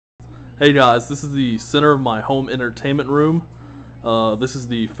Hey guys, this is the center of my home entertainment room. This is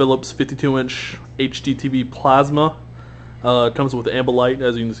the Philips 52-inch HD TV plasma. It comes with ambilight,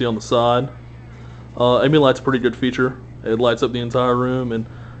 as you can see on the side. Ambilight's a pretty good feature. It lights up the entire room and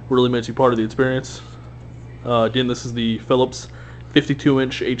really makes you part of the experience. Again, this is the Philips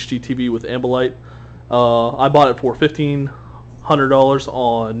 52-inch HD TV with ambilight. I bought it for $1,500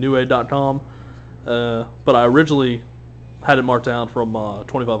 on newegg.com, but I originally had it marked down from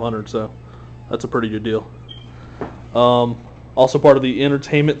 $2,500, so that's a pretty good deal. Also part of the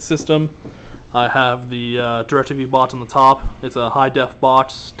entertainment system, I have the DirecTV box on the top. It's a high-def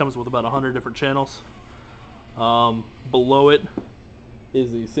box, comes with about 100 different channels. Below it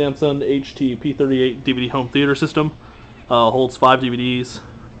is the Samsung HT P38 DVD home theater system. Holds 5 DVDs,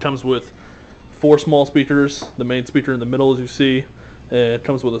 comes with 4 small speakers, the main speaker in the middle as you see, and it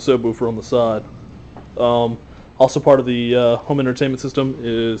comes with a subwoofer on the side. Also part of the home entertainment system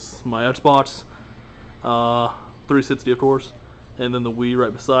is my Xbox 360, of course, and then the Wii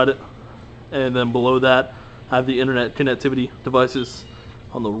right beside it. And then below that, I have the internet connectivity devices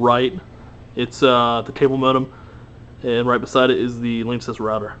on the right. It's the cable modem, and right beside it is the Linksys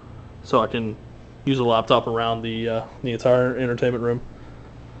router. So I can use a laptop around the entire entertainment room.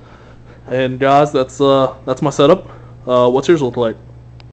 And guys, that's my setup. What's yours look like?